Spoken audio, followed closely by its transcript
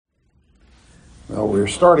Well, we're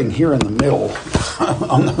starting here in the middle.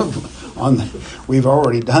 We've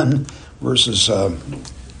already done verses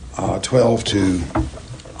 12 to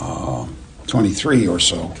 23 or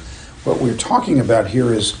so. What we're talking about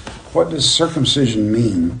here is, what does circumcision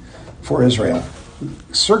mean for Israel?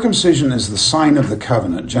 Circumcision is the sign of the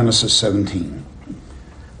covenant, Genesis 17.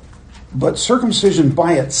 But circumcision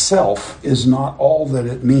by itself is not all that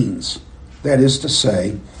it means. That is to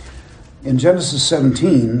say, in Genesis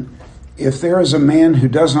 17, if there is a man who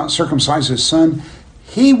does not circumcise his son,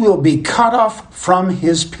 he will be cut off from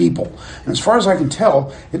his people. And as far as I can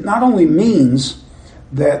tell, it not only means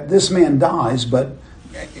that this man dies, but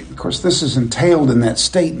of course this is entailed in that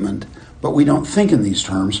statement, but we don't think in these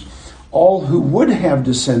terms. All who would have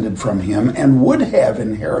descended from him and would have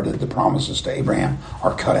inherited the promises to Abraham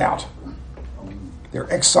are cut out.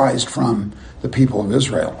 They're excised from the people of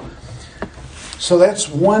Israel. So that's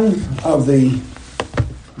one of the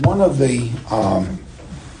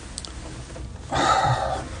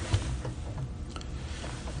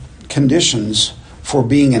conditions for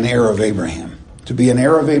being an heir of Abraham. To be an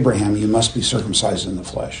heir of Abraham, you must be circumcised in the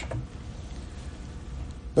flesh.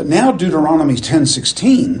 But now Deuteronomy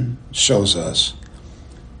 10:16 shows us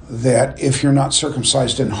that if you're not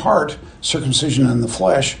circumcised in heart, circumcision in the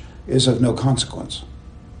flesh is of no consequence.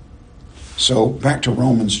 So back to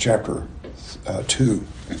Romans chapter 2.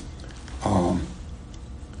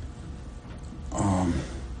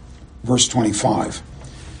 Verse 25.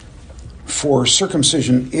 For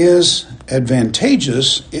circumcision is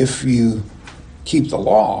advantageous if you keep the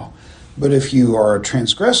law, but if you are a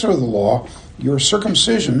transgressor of the law, your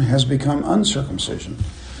circumcision has become uncircumcision.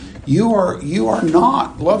 You are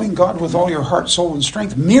not loving God with all your heart, soul, and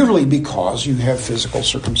strength merely because you have physical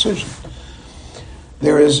circumcision.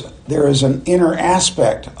 There is an inner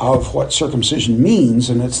aspect of what circumcision means,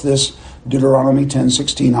 and it's this Deuteronomy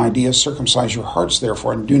 10:16 idea: circumcise your hearts,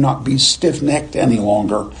 therefore, and do not be stiff-necked any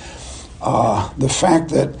longer. The fact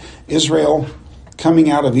that Israel,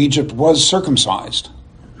 coming out of Egypt, was circumcised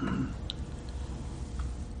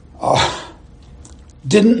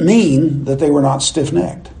didn't mean that they were not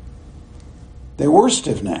stiff-necked. They were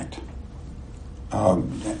stiff-necked.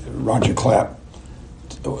 Roger Clapp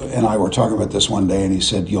and I were talking about this one day, and he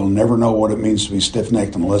said, "You'll never know what it means to be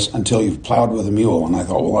stiff-necked until you've plowed with a mule." And I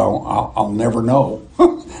thought, well, I'll never know,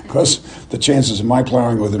 because the chances of my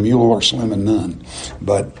plowing with a mule are slim and none.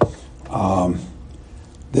 But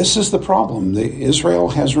this is the problem. Israel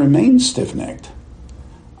has remained stiff-necked.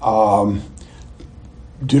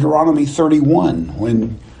 Deuteronomy 31,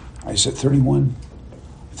 when I said 31,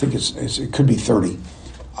 I think it could be 30.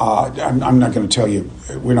 I'm not going to tell you,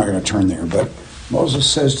 we're not going to turn there, but Moses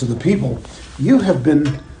says to the people, "You have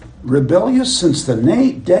been rebellious since the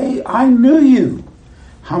day I knew you.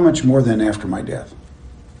 How much more then after my death?"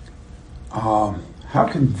 How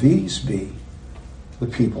can these be the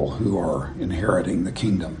people who are inheriting the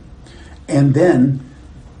kingdom? And then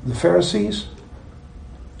the Pharisees,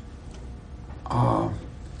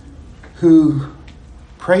 who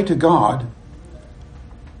pray to God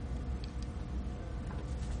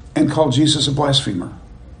and call Jesus a blasphemer.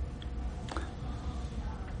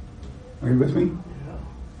 Are you with me?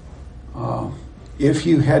 If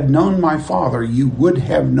you had known my Father, you would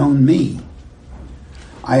have known me.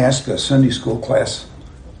 I asked a Sunday school class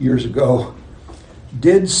years ago,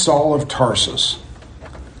 did Saul of Tarsus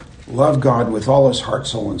love God with all his heart,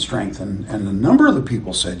 soul, and strength? And a number of the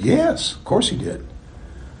people said, yes, of course he did.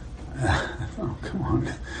 Oh, come on.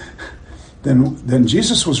 Then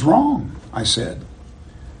Jesus was wrong, I said.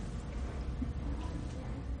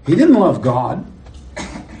 He didn't love God.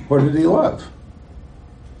 What did he love?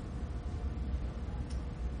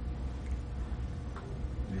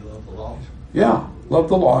 He loved the law. Yeah, loved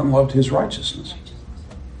the law and loved his righteousness.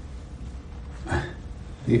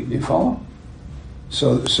 Do you follow?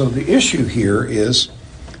 So the issue here is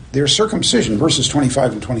their circumcision, verses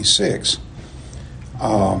 25 and 26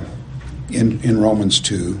 in Romans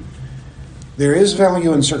 2. There is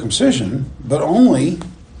value in circumcision, but only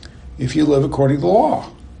if you live according to the law.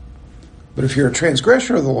 But if you're a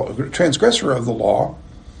transgressor of the law,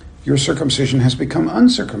 your circumcision has become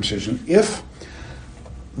uncircumcision. If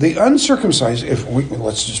the uncircumcised,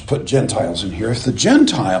 let's just put Gentiles in here, if the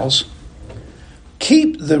Gentiles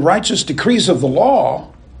keep the righteous decrees of the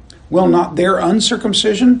law, will not their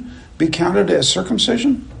uncircumcision be counted as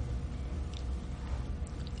circumcision?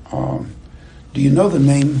 Do you know the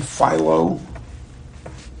name Philo?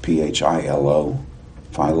 Philo?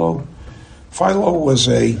 Philo? Philo was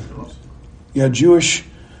a Jewish,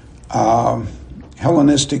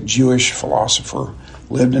 Hellenistic Jewish philosopher,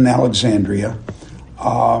 lived in Alexandria.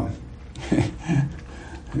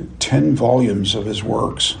 10 volumes of his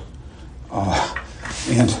works.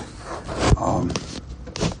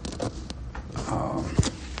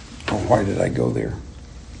 Why did I go there?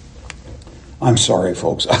 I'm sorry,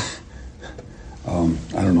 folks. I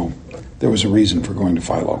don't know. There was a reason for going to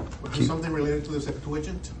Philo. Was it something related to the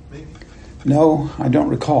Septuagint, maybe? No, I don't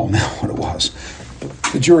recall now what it was.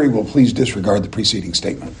 The jury will please disregard the preceding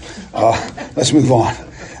statement. Let's move on.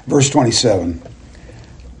 Verse 27.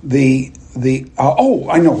 I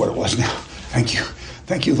know what it was now. Thank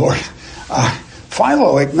you, Lord.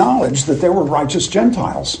 Philo acknowledged that there were righteous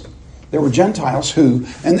Gentiles. There were Gentiles who,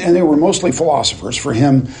 and they were mostly philosophers. For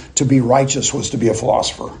him to be righteous was to be a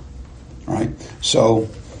philosopher, right? So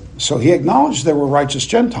he acknowledged there were righteous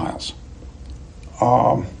Gentiles.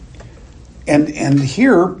 And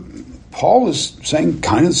here, Paul is saying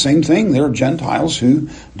kind of the same thing. There are Gentiles who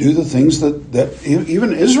do the things that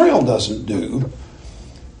even Israel doesn't do.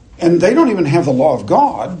 And they don't even have the law of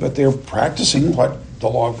God, but they're practicing what the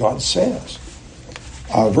law of God says.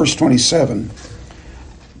 Verse 27,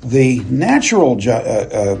 the natural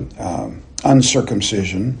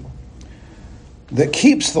uncircumcision that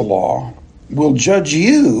keeps the law will judge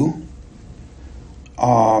you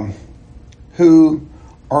who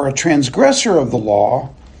are a transgressor of the law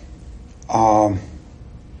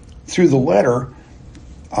through the letter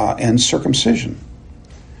and circumcision.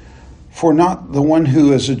 For not the one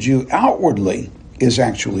who is a Jew outwardly is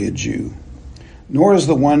actually a Jew, nor is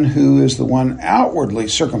the one who is the one outwardly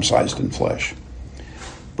circumcised in flesh,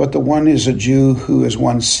 but the one is a Jew who is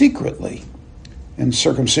one secretly, in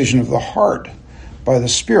circumcision of the heart, by the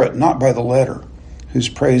Spirit, not by the letter, whose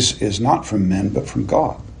praise is not from men, but from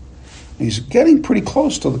God. He's getting pretty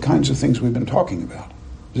close to the kinds of things we've been talking about.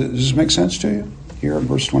 Does this make sense to you? Here in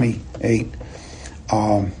verse 28,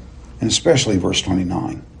 and especially verse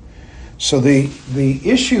 29. So the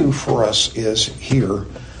issue for us is here,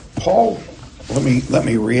 Paul, let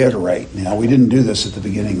me reiterate. Now, we didn't do this at the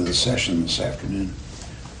beginning of the session this afternoon.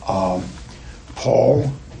 Paul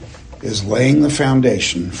is laying the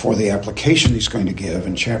foundation for the application he's going to give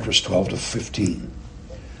in chapters 12 to 15.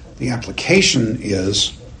 The application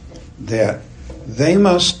is that they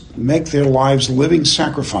must make their lives living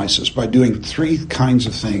sacrifices by doing three kinds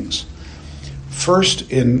of things.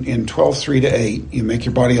 First, in 12:3 to 8, you make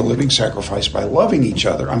your body a living sacrifice by loving each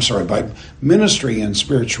other. By ministry and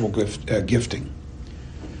spiritual gifting.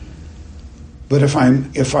 But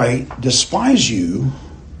if I despise you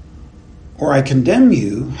or I condemn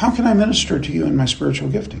you, how can I minister to you in my spiritual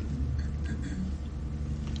gifting?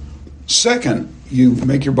 Second, you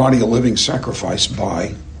make your body a living sacrifice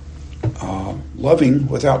by loving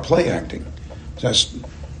without play acting. That's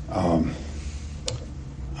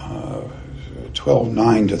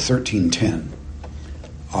 12:9 to 13:10.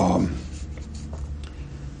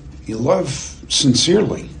 You love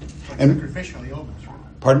sincerely. And sacrificially, almost.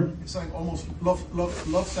 Right? Pardon? It's like almost love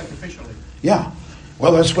sacrificially. Yeah.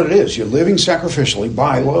 Well, that's what it is. You're living sacrificially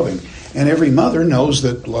by loving. And every mother knows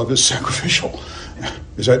that love is sacrificial.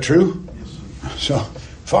 Is that true? Yes. So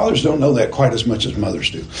fathers don't know that quite as much as mothers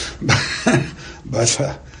do.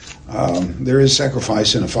 But there is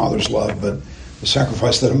sacrifice in a father's love, but the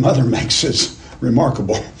sacrifice that a mother makes is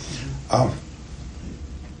remarkable.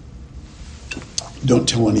 Don't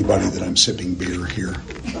tell anybody that I'm sipping beer here.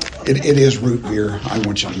 It is root beer. I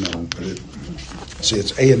want you to know. But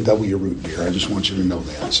it's A&W root beer. I just want you to know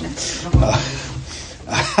that.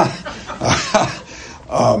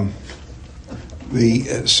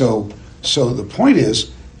 So the point is,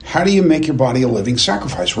 how do you make your body a living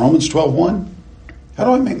sacrifice? Romans 12:1. How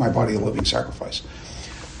do I make my body a living sacrifice?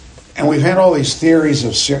 And we've had all these theories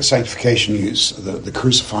of sanctification use, the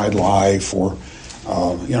crucified life, or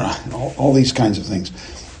all these kinds of things.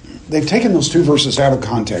 They've taken those two verses out of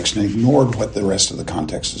context and ignored what the rest of the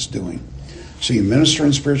context is doing. So you minister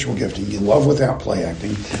in spiritual gifting, you love without play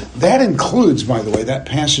acting. That includes, by the way, that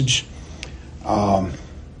passage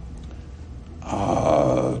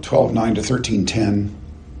 12:9 to 13:10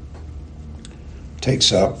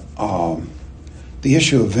 takes up the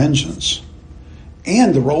issue of vengeance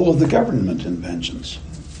and the role of the government in vengeance,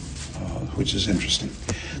 which is interesting.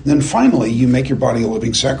 Then finally, you make your body a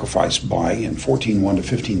living sacrifice by, in 14:1 to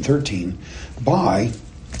 15:13, by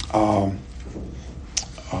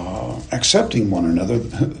accepting one another,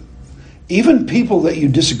 even people that you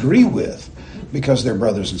disagree with, because they're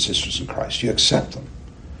brothers and sisters in Christ. You accept them.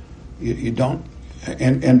 You don't,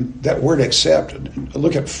 and that word accept,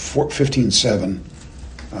 look at 15:7,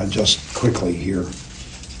 just quickly here.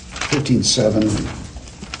 15:7,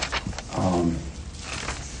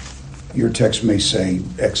 your text may say,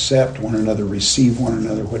 accept one another, receive one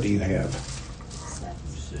another. What do you have?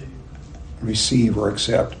 receive or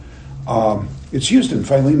accept. It's used in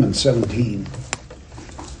Philemon 17,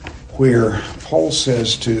 where Paul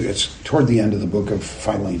says it's toward the end of the book of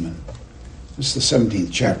Philemon. It's the 17th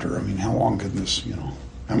chapter. I mean, how long can this,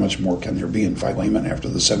 how much more can there be in Philemon after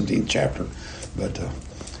the 17th chapter? But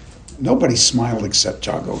nobody smiled except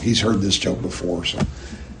Jago. He's heard this joke before. So,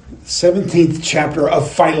 17th chapter of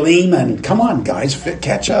Philemon. Come on, guys,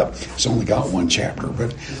 catch up. It's only got one chapter,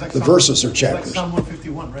 but the verses are chapters. It's like Psalm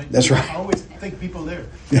 151, right? That's right. I always take people there.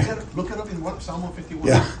 Yeah. Look it up in Psalm 151.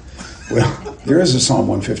 Yeah. Well, there is a Psalm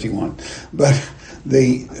 151. But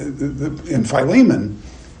in Philemon,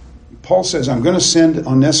 Paul says, I'm going to send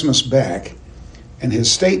Onesimus back, and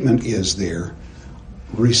his statement is there,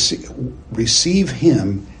 receive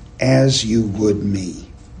him as you would me.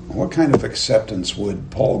 What kind of acceptance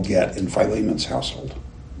would Paul get in Philemon's household?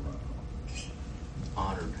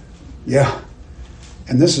 Honored. Yeah.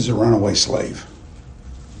 And this is a runaway slave.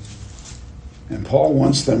 And Paul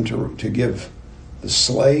wants them to give the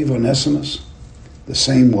slave Onesimus the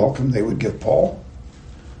same welcome they would give Paul.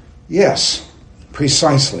 Yes,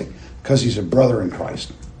 precisely, because he's a brother in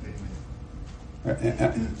Christ.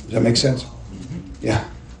 Does that make sense? Yeah.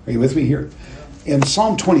 Are you with me here? In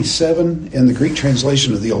Psalm 27, in the Greek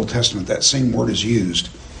translation of the Old Testament, that same word is used.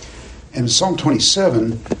 And in Psalm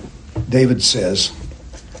 27, David says,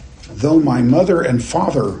 though my mother and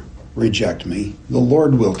father reject me, the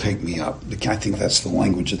Lord will take me up. I think that's the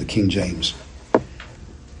language of the King James.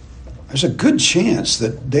 There's a good chance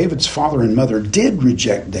that David's father and mother did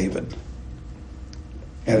reject David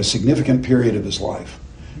at a significant period of his life.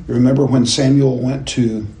 You remember when Samuel went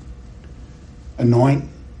to anoint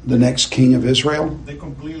the next king of Israel? They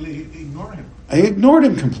completely ignored him. They ignored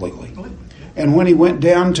him completely. And when he went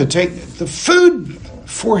down to take the food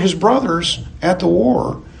for his brothers at the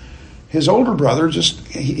war, his older brother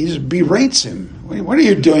he berates him. What are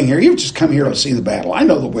you doing here? You've just come here to see the battle. I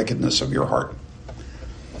know the wickedness of your heart.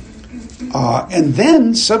 And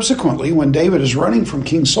then subsequently, when David is running from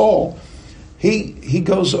King Saul, he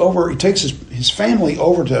goes over, he takes his family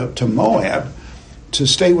over to Moab to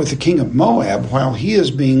stay with the king of Moab while he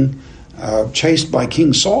is being chased by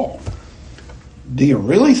King Saul. Do you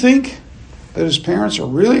really think that his parents are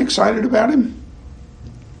really excited about him?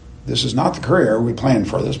 This is not the career we planned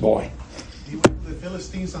for this boy. The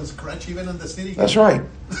Philistines on scratch even in the city. That's right.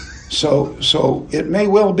 So it may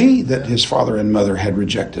well be that his father and mother had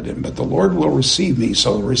rejected him, but the Lord will receive me.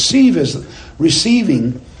 So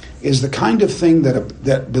receiving is the kind of thing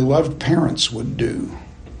that beloved parents would do.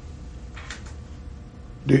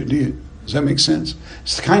 Does that make sense?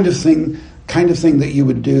 It's the kind of thing that you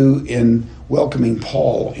would do in welcoming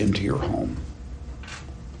Paul into your home.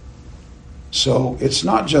 So it's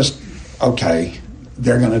not just, okay,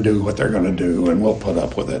 they're going to do what they're going to do and we'll put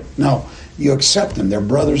up with it. No, you accept them. They're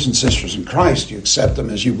brothers and sisters in Christ. You accept them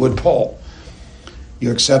as you would Paul.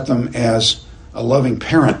 You accept them as a loving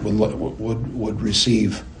parent would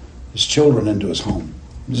receive his children into his home.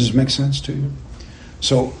 Does this make sense to you?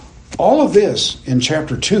 So all of this in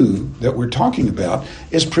chapter 2 that we're talking about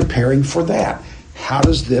is preparing for that. How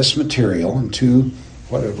does this material in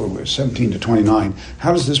 17 to 29,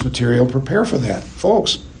 how does this material prepare for that?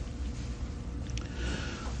 Folks,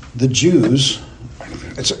 the Jews,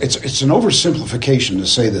 it's an oversimplification to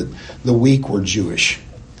say that the weak were Jewish,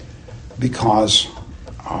 because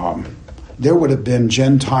there would have been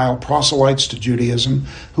Gentile proselytes to Judaism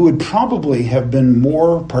who would probably have been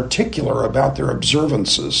more particular about their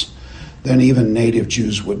observances than even native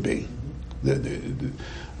Jews would be.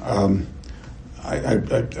 I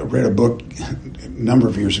read a book a number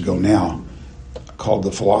of years ago now called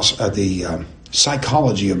the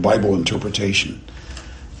Psychology of Bible Interpretation.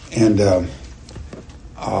 And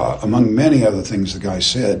among many other things the guy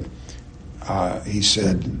said, he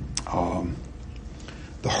said,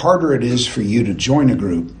 the harder it is for you to join a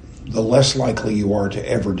group, the less likely you are to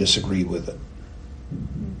ever disagree with it.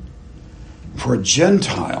 For a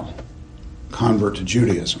Gentile convert to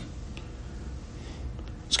Judaism,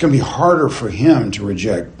 it's going to be harder for him to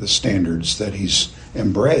reject the standards that he's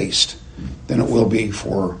embraced than it will be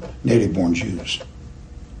for native-born Jews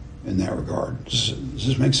in that regard. Does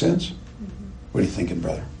this make sense? Mm-hmm. What are you thinking,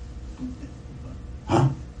 brother? Huh?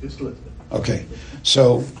 Okay.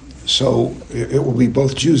 So it will be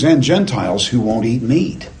both Jews and Gentiles who won't eat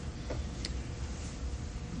meat.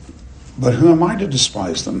 But who am I to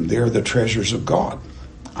despise them? They're the treasures of God.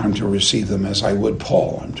 I'm to receive them as I would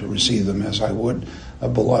Paul. I'm to receive them as I would a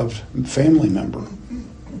beloved family member.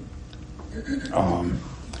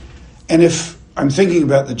 And if I'm thinking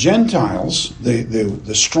about the Gentiles,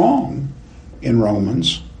 the strong in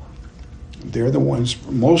Romans, They're the ones,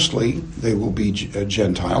 mostly they will be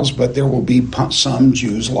Gentiles, but there will be some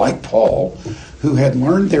Jews like Paul who had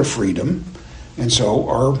learned their freedom and so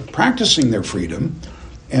are practicing their freedom.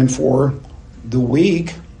 And for the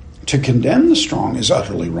weak to condemn the strong is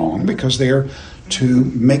utterly wrong, because they are to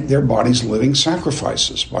make their bodies living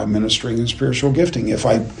sacrifices by ministering in spiritual gifting. If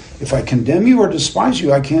I condemn you or despise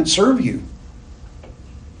you, I can't serve you.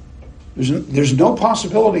 There's no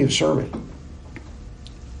possibility of serving.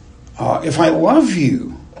 If I love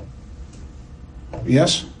you,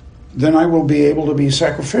 yes, then I will be able to be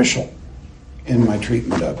sacrificial in my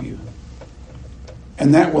treatment of you.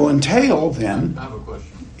 And that will entail then I have a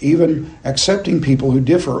question. even accepting people who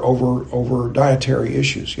differ over dietary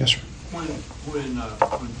issues. Yes, sir. When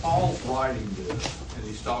Paul's writing this, and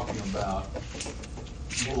he's talking about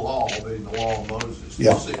the law, being the law of Moses,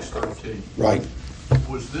 Yeah. 6:13, Right.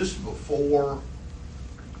 was this before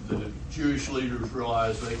the Jewish leaders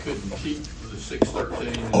realized they couldn't keep the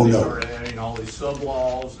 6:13, and Oh, they no. started adding all these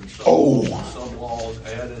sub-laws and Oh. sub-laws and sub-laws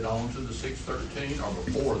added onto the 6:13, or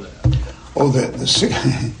before that? Oh, the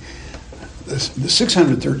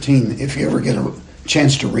 613, if you ever get a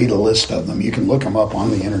chance to read a list of them, you can look them up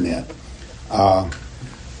on the internet.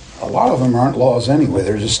 A lot of them aren't laws anyway.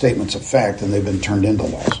 They're just statements of fact, and they've been turned into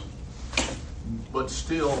laws. But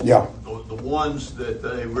still, Yeah. the ones that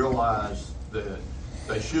they realized that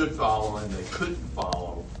they should follow and they couldn't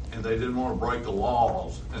follow, and they didn't want to break the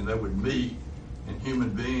laws, and they would meet, and human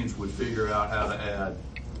beings would figure out how to add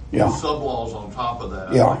Yeah. sub-laws on top of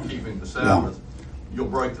that, Yeah. like keeping the Sabbath. You'll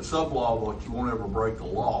break the sub-law, but you won't ever break the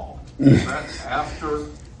law. Is that after?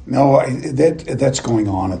 No, that's going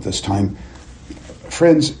on at this time.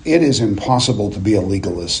 Friends, it is impossible to be a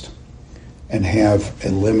legalist and have a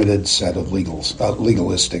limited set of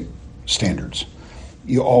legalistic standards.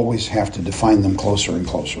 You always have to define them closer and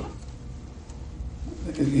closer.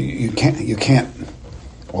 You can't.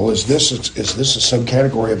 Well, is this a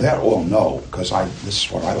subcategory of that? Well, no, because this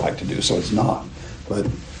is what I like to do, so it's not. But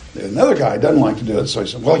another guy doesn't like to do it, so he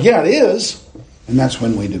said, "Well, yeah, it is," and that's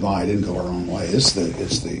when we divide and go our own way. It's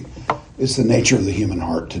the nature of the human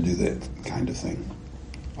heart to do that kind of thing.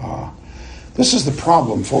 This is the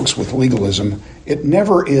problem, folks, with legalism. It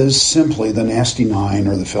never is simply the nasty 9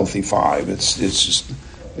 or the filthy 5. It's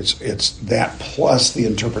that plus the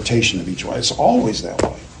interpretation of each one. It's always that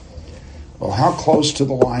way. Well, how close to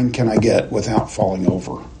the line can I get without falling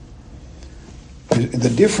over? The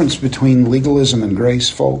difference between legalism and grace,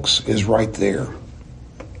 folks, is right there.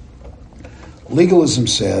 Legalism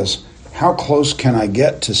says, how close can I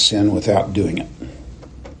get to sin without doing it?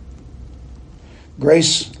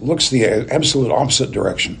 Grace looks the absolute opposite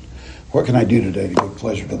direction. What can I do today to give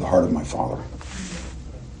pleasure to the heart of my Father?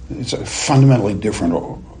 It's a fundamentally different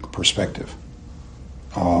perspective.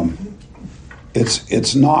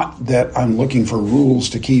 It's not that I'm looking for rules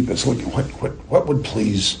to keep. It's looking what would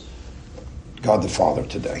please God the Father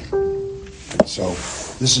today. And so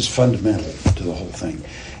this is fundamental to the whole thing.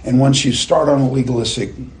 And once you start on a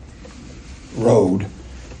legalistic road,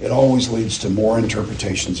 it always leads to more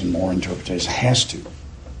interpretations and more interpretations. It has to.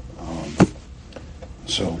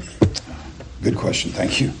 So, good question.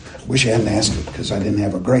 Thank you. Wish I hadn't asked it because I didn't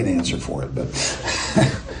have a great answer for it, but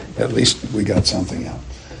at least we got something out.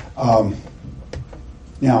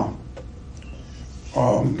 Now,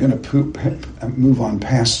 I'm going to move on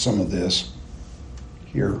past some of this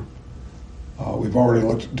here. We've already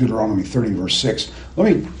looked at Deuteronomy 30, verse 6.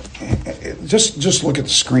 Let me just look at the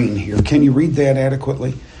screen here. Can you read that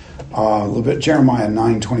adequately? A little bit. Jeremiah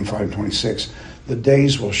 9, 25 and 26. The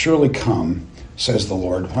days will surely come, says the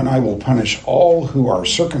Lord, when I will punish all who are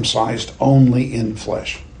circumcised only in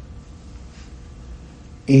flesh.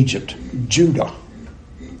 Egypt, Judah,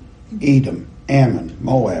 Edom, Ammon,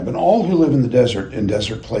 Moab, and all who live in the desert, in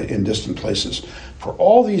distant places. For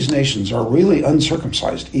all these nations are really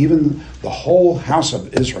uncircumcised. Even the whole house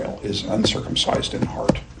of Israel is uncircumcised in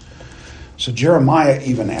heart. So Jeremiah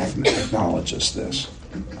even acknowledges this.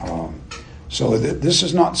 So this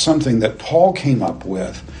is not something that Paul came up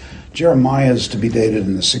with. Jeremiah is to be dated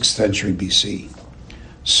in the 6th century BC.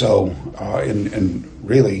 So, and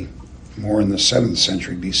really more in the 7th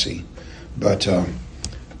century BC. But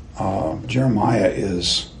Jeremiah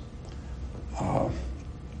is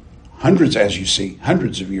hundreds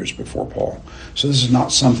of years before Paul. So this is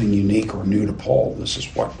not something unique or new to Paul. This is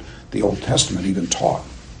what the Old Testament even taught.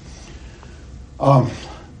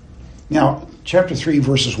 Now, chapter 3,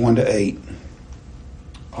 verses 1 to 8.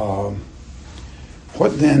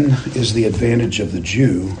 What then is the advantage of the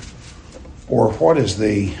Jew, or what is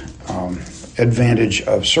the advantage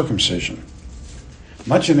of circumcision?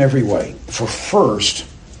 Much in every way. For first,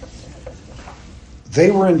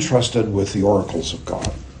 They were entrusted with the oracles of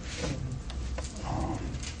God.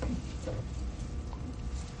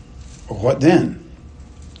 What then?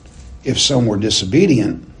 If some were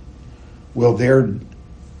disobedient, do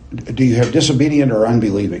you have disobedient or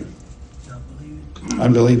unbelieving?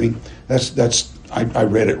 Unbelieving. I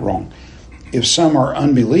read it wrong. If some are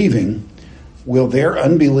unbelieving, will their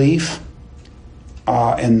unbelief,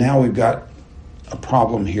 and now we've got a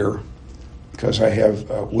problem here, because I have,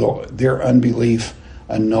 will their unbelief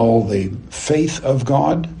annul the faith of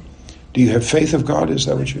God? Do you have faith of God? Is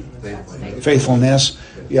that what you? Faithfulness.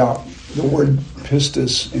 Yeah. The word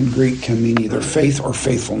pistis in Greek can mean either faith or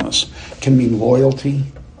faithfulness. It can mean loyalty,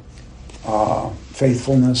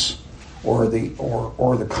 faithfulness, or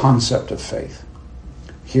the concept of faith.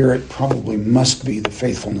 Here it probably must be the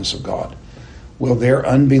faithfulness of God. Will their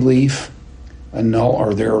unbelief annul,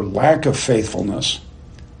 or their lack of faithfulness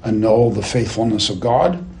annul the faithfulness of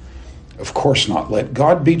God? Of course not. Let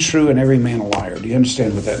God be true and every man a liar. Do you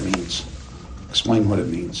understand what that means? Explain what it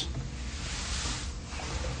means.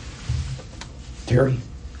 Terry,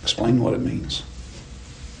 explain what it means.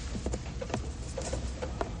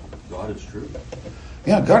 God is truth.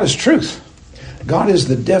 Yeah, God is truth. God is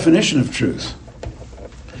the definition of truth.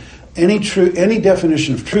 Any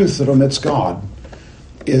definition of truth that omits God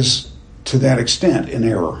is, to that extent, in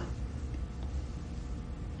error.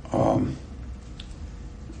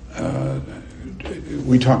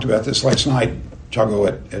 We talked about this last night, Chago,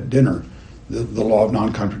 at dinner. The law of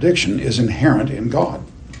non-contradiction is inherent in God.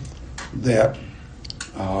 That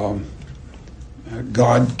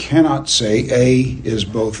God cannot say A is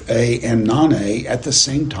both A and non-A at the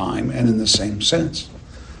same time and in the same sense.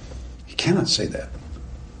 He cannot say that.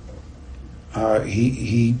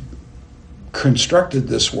 He constructed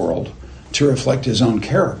this world to reflect his own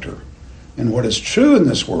character. And what is true in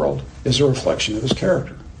this world is a reflection of his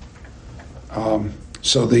character.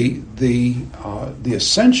 So the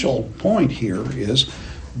essential point here is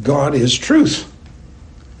God is truth.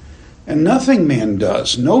 And nothing man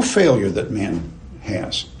does, no failure that man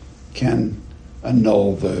has, can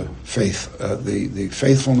annul the faith, the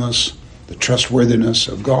faithfulness, the trustworthiness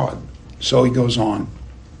of God. So he goes on,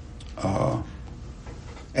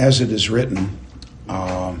 as it is written,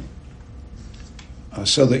 so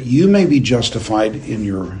that you may be justified in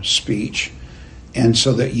your speech, and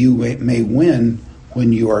so that you may win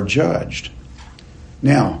when you are judged.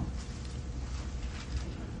 Now,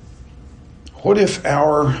 what if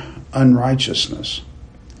our unrighteousness,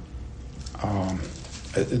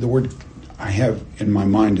 the word I have in my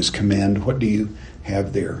mind is commend. What do you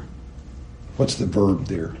have there? What's the verb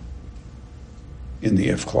there in the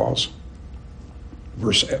if clause?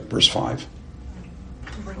 Verse 5.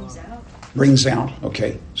 Brings out.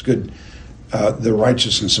 Okay, it's good. The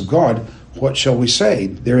righteousness of God. What shall we say?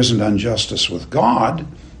 There isn't injustice with God,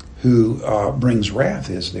 who brings wrath,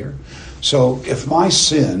 is there? So if my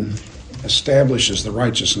sin establishes the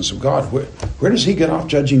righteousness of God, where does he get off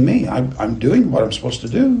judging me? I'm doing what I'm supposed to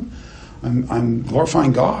do. I'm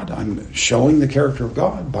glorifying God. I'm showing the character of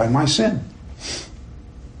God by my sin.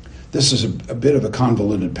 This is a bit of a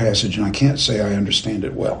convoluted passage, and I can't say I understand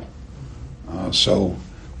it well. So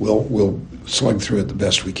we'll slug through it the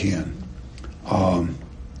best we can.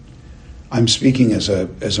 I'm speaking as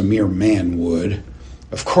a mere man would.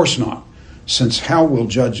 Of course not. Since how will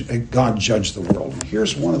God judge the world? And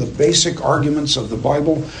here's one of the basic arguments of the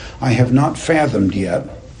Bible I have not fathomed yet.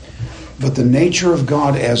 But the nature of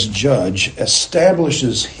God as judge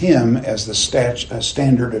establishes him as the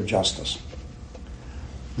standard of justice.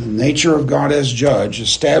 The nature of God as judge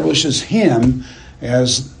establishes him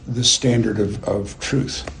as the standard of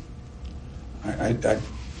truth. I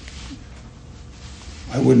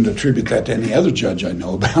wouldn't attribute that to any other judge I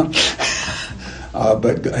know about.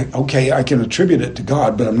 But okay, I can attribute it to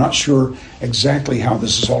God, but I'm not sure exactly how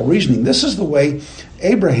this is all reasoning. This is the way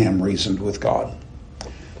Abraham reasoned with God.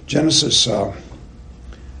 Genesis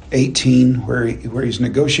 18, where he's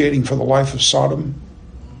negotiating for the life of Sodom.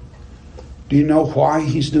 Do you know why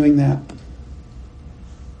he's doing that?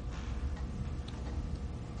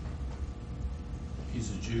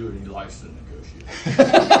 He's a Jew and he likes to negotiate.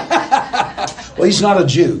 Well, he's not a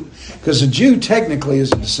Jew, because a Jew technically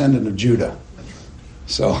is a descendant of Judah.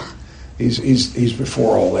 So he's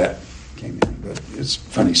before all that came in. But it's a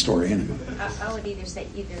funny story anyway. I would either say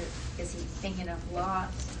is he thinking of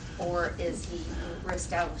Lot, or is he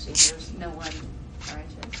reestablishing there's no one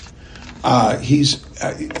righteous?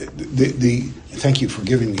 Thank you for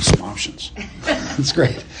giving me some options. That's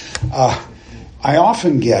great. I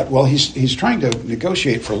often get, he's trying to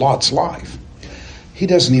negotiate for Lot's life. He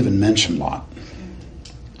doesn't even mention Lot.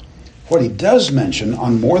 What he does mention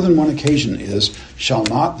on more than one occasion is, shall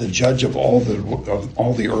not the judge of all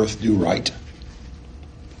the earth do right?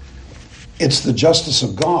 It's the justice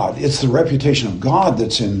of God. It's the reputation of God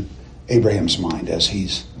that's in Abraham's mind as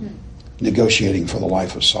he's negotiating for the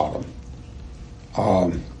life of Sodom.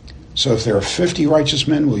 So if there are 50 righteous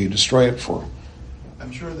men, will you destroy it for?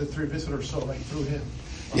 I'm sure the three visitors saw right through him.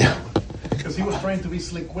 Yeah. Because he was trying to be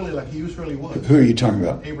slick Willie like he usually was. Who are you talking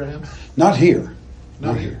about? Abraham. Not here.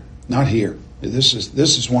 Not here. Not here. This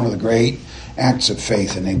is one of the great acts of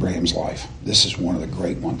faith in Abraham's life. This is one of the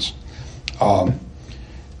great ones. So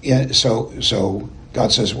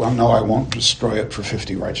God says, well, no, I won't destroy it for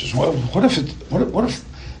 50 righteous. Well, what if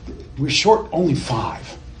we're short only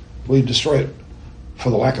 5? Will you destroy it for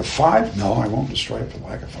the lack of 5? No, I won't destroy it for the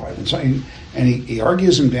lack of 5. And so he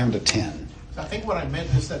argues him down to 10. I think what I meant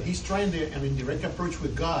is that he's trying an indirect approach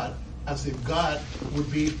with God, as if God could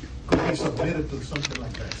be submitted to something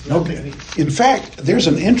like that. So Okay. In fact, there's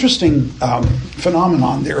an interesting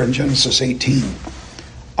phenomenon there in Genesis 18.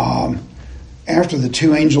 After the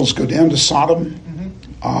 2 angels go down to Sodom,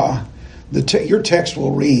 your text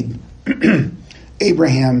will read,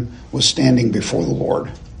 Abraham was standing before the Lord.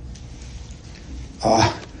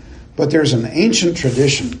 But there's an ancient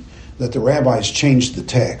tradition that the rabbis changed the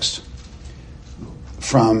text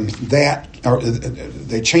from that, or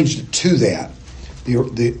they changed it to that.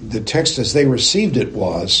 The text as they received it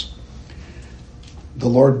was, the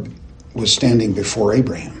Lord was standing before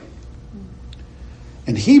Abraham.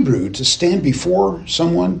 In Hebrew, to stand before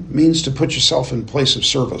someone means to put yourself in place of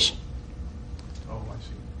service. Oh, I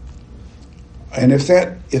see. And if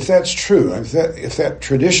that's true, if that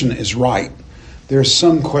tradition is right, there's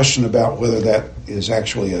some question about whether that is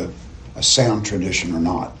actually a sound tradition or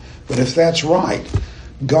not. But if that's right,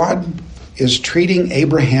 God is treating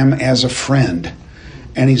Abraham as a friend.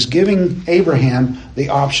 And he's giving Abraham the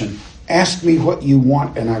option, ask me what you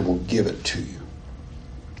want and I will give it to you.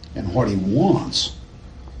 And what he wants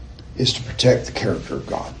is to protect the character of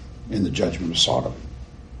God in the judgment of Sodom.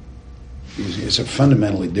 It's a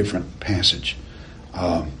fundamentally different passage.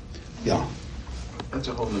 Yeah. That's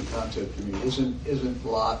a whole new concept to me. Isn't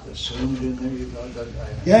Lot assumed in there?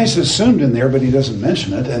 Yeah, he's assumed in there, but he doesn't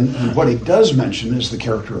mention it. And what he does mention is the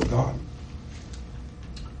character of God.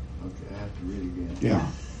 Okay, I have to read again.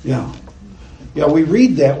 Yeah. We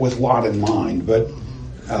read that with Lot in mind, but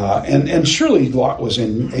and surely Lot was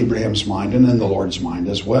in Abraham's mind and in the Lord's mind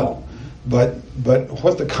as well. But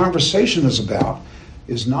what the conversation is about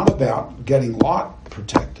is not about getting Lot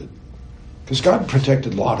protected, because God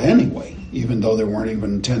protected Lot anyway, even though there weren't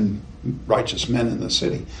even 10 righteous men in the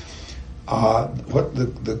city. What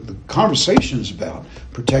the conversation is about,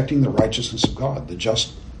 protecting the righteousness of God, the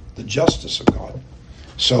justice of God.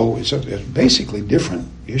 So it's a basically different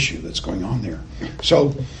issue that's going on there.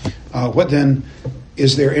 So what then?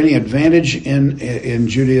 Is there any advantage in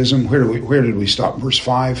Judaism? Where did we stop? Verse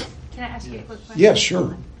 5. Can I ask you a quick question? Yes,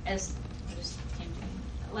 sure. As I just came to me,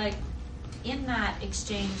 like in that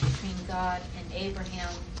exchange between God and Abraham,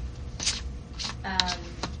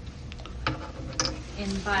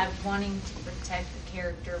 and by wanting to protect the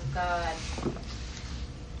character of God,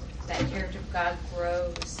 that character of God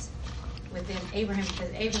grows within Abraham, because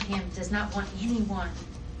Abraham does not want anyone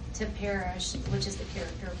to perish, which is the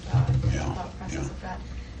character of God, the thought process of God.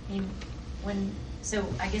 I mean, so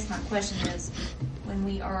I guess my question is, when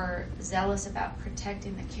we are zealous about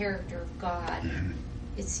protecting the character of God,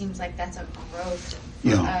 it seems like that's a growth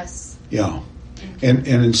for us. Yeah. And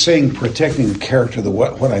in saying protecting the character,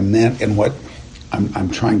 what I meant and what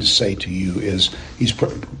I'm trying to say to you is he's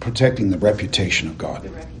protecting the reputation of God. The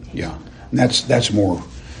reputation. Yeah. And that's more.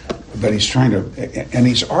 But he's trying to, and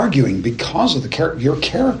he's arguing because of your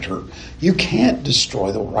character, you can't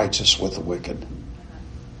destroy the righteous with the wicked.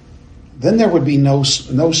 Then there would be no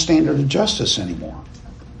standard of justice anymore.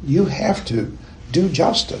 You have to do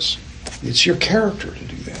justice. It's your character to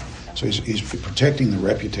do that. So he's protecting the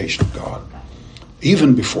reputation of God,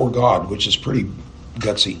 even before God, which is pretty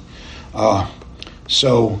gutsy.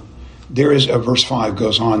 So there is, verse 5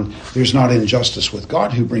 goes on, there's not injustice with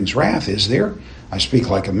God who brings wrath, is there? I speak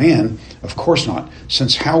like a man. Of course not.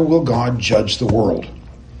 Since how will God judge the world?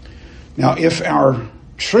 Now, if the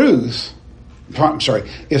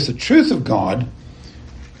truth of God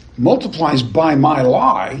multiplies by my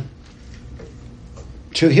lie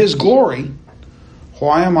to his glory,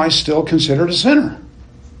 why am I still considered a sinner?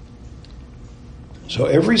 So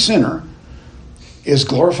every sinner is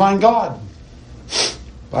glorifying God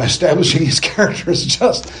by establishing his character as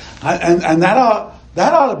just. And that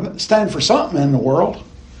ought to stand for something in the world.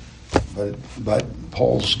 But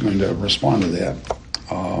Paul's going to respond to that.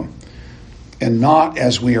 And not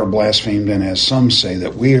as we are blasphemed, and as some say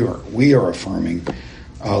that we are affirming,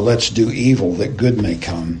 let's do evil that good may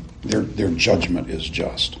come. Their judgment is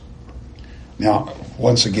just. Now,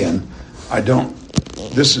 once again,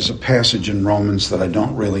 this is a passage in Romans that I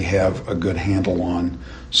don't really have a good handle on,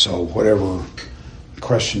 so whatever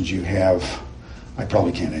questions you have, I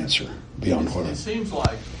probably can't answer beyond what It seems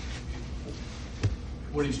like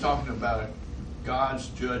when he's talking about God's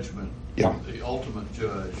judgment, Yeah. the ultimate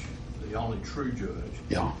judge, the only true judge,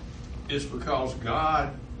 Yeah. is because God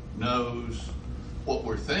knows what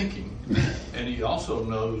we're thinking, and he also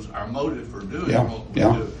knows our motive for doing Yeah, what we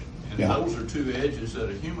yeah, do. And yeah. those are two edges that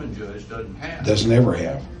a human judge doesn't have. Doesn't ever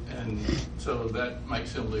have. And so that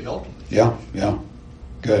makes him the ultimate Yeah, judge. yeah.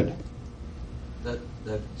 Good.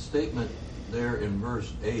 That statement there in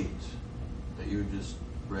verse 8 that you just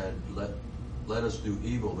read, let us do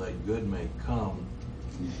evil that good may come.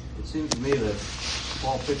 It seems to me that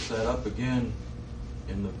Paul picks that up again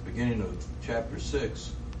in the beginning of chapter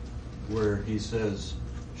 6, where he says,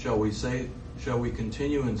 shall we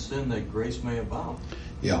continue in sin that grace may abound?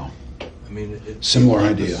 Yeah. I mean, it's Similar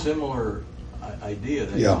like idea. A similar idea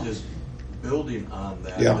that Yeah. you're just building on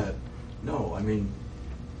that. Yeah. That no, I mean,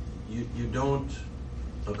 you don't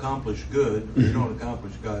accomplish good. You Mm-hmm. don't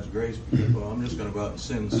accomplish God's grace because, well, I'm just going to go out and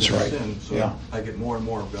sin, That's sin, right. sin. So Yeah. I get more and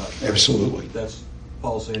more of God's grace. Absolutely. That's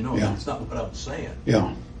Paul saying, no, Yeah. that's not what I'm saying.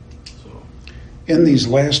 Yeah. So In these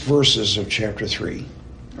last verses of chapter 3,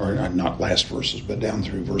 or not last verses, but down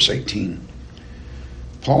through verse 18,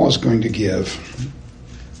 Paul is going to give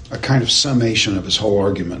a kind of summation of his whole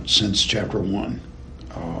argument since chapter 1.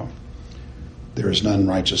 There is none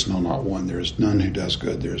righteous, no, not one. There is none who does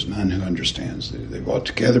good. There is none who understands. They've all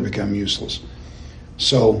together become useless.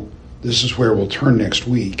 So this is where we'll turn next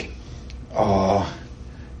week.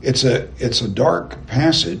 It's a dark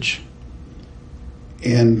passage,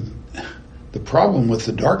 and the problem with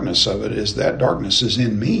the darkness of it is that darkness is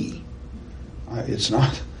in me. It's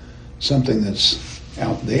not something that's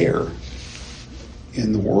out there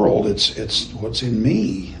in the world. It's what's in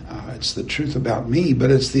me. It's the truth about me, but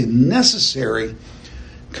it's the necessary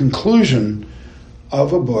conclusion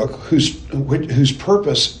of a book whose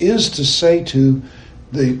purpose is to say to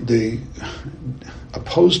the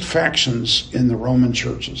opposed factions in the Roman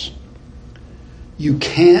churches, you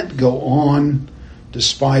can't go on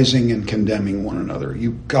despising and condemning one another.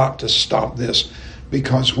 You've got to stop this,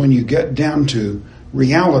 because when you get down to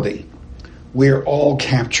reality, we're all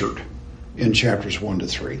captured in chapters 1 to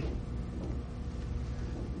 3.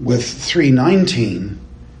 With 3:19,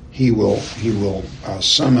 he will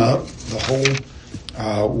sum up the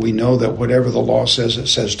whole. We know that whatever the law says, it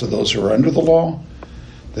says to those who are under the law,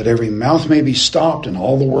 that every mouth may be stopped and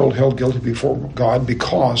all the world held guilty before God,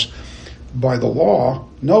 because by the law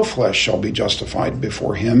no flesh shall be justified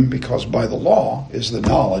before him, because by the law is the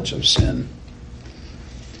knowledge of sin.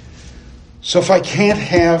 So if I can't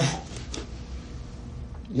have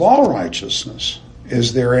law righteousness,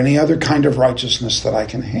 is there any other kind of righteousness that I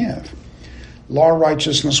can have? Law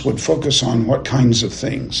righteousness would focus on what kinds of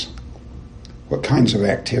things, what kinds of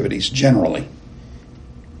activities generally.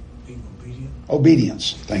 Being obedient.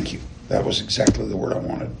 Obedience, thank you. That was exactly the word I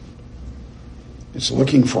wanted. It's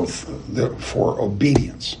looking for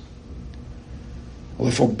obedience. Well,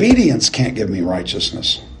 if obedience can't give me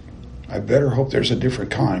righteousness, I better hope there's a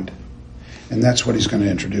different kind. And that's what he's going to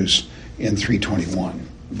introduce in 3:21.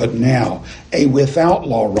 But now, a without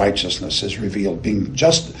law righteousness is revealed, being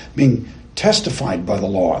testified by the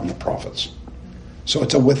law and the prophets. So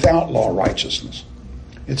it's a without law righteousness.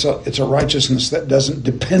 It's a righteousness that doesn't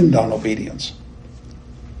depend on obedience.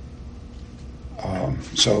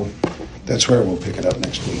 So that's where we'll pick it up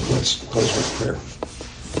next week. Let's close with prayer.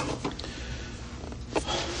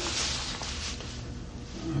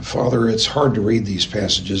 Father, it's hard to read these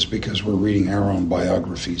passages because we're reading our own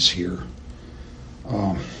biographies here.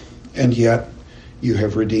 And yet, you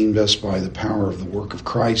have redeemed us by the power of the work of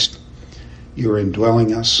Christ. You are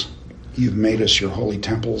indwelling us. You've made us your holy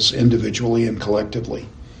temples individually and collectively.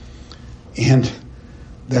 And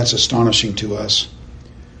that's astonishing to us.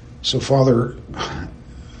 So, Father,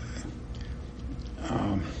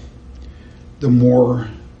 the more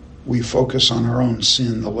we focus on our own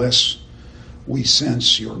sin, the less we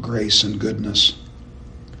sense your grace and goodness.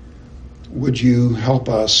 Would you help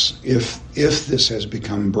us if this has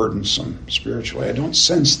become burdensome spiritually? I don't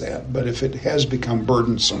sense that, but if it has become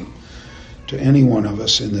burdensome to any one of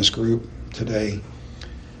us in this group today,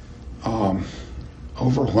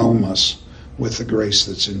 overwhelm us with the grace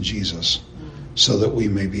that's in Jesus so that we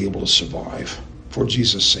may be able to survive. For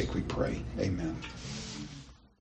Jesus' sake we pray. Amen.